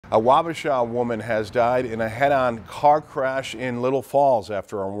A Wabasha woman has died in a head-on car crash in Little Falls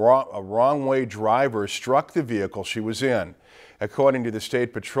after a wrong-way driver struck the vehicle she was in. According to the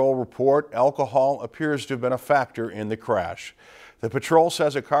State Patrol report, alcohol appears to have been a factor in the crash. The patrol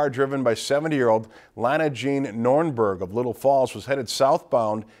says a car driven by 70-year-old Lana Jean Nornberg of Little Falls was headed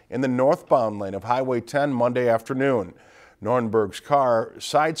southbound in the northbound lane of Highway 10 Monday afternoon. Nornberg's car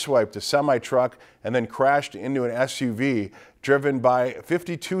sideswiped a semi-truck and then crashed into an SUV driven by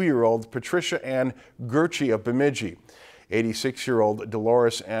 52-year-old Patricia Ann Gurchie of Bemidji. 86-year-old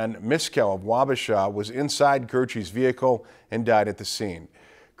Dolores Ann Miskell of Wabasha was inside Gurchie's vehicle and died at the scene.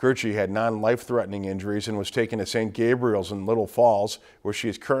 Gurchie had non-life-threatening injuries and was taken to St. Gabriel's in Little Falls, where she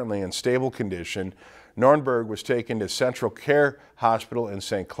is currently in stable condition. Nornberg was taken to Central Care Hospital in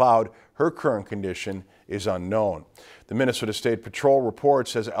St. Cloud. Her current condition is unknown. The Minnesota State Patrol report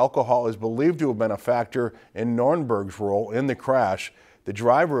says alcohol is believed to have been a factor in Nornberg's role in the crash. The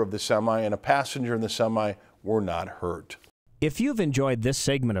driver of the semi and a passenger in the semi were not hurt. If you've enjoyed this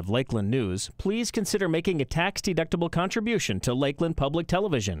segment of Lakeland News, please consider making a tax-deductible contribution to Lakeland Public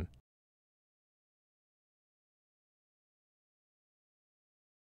Television.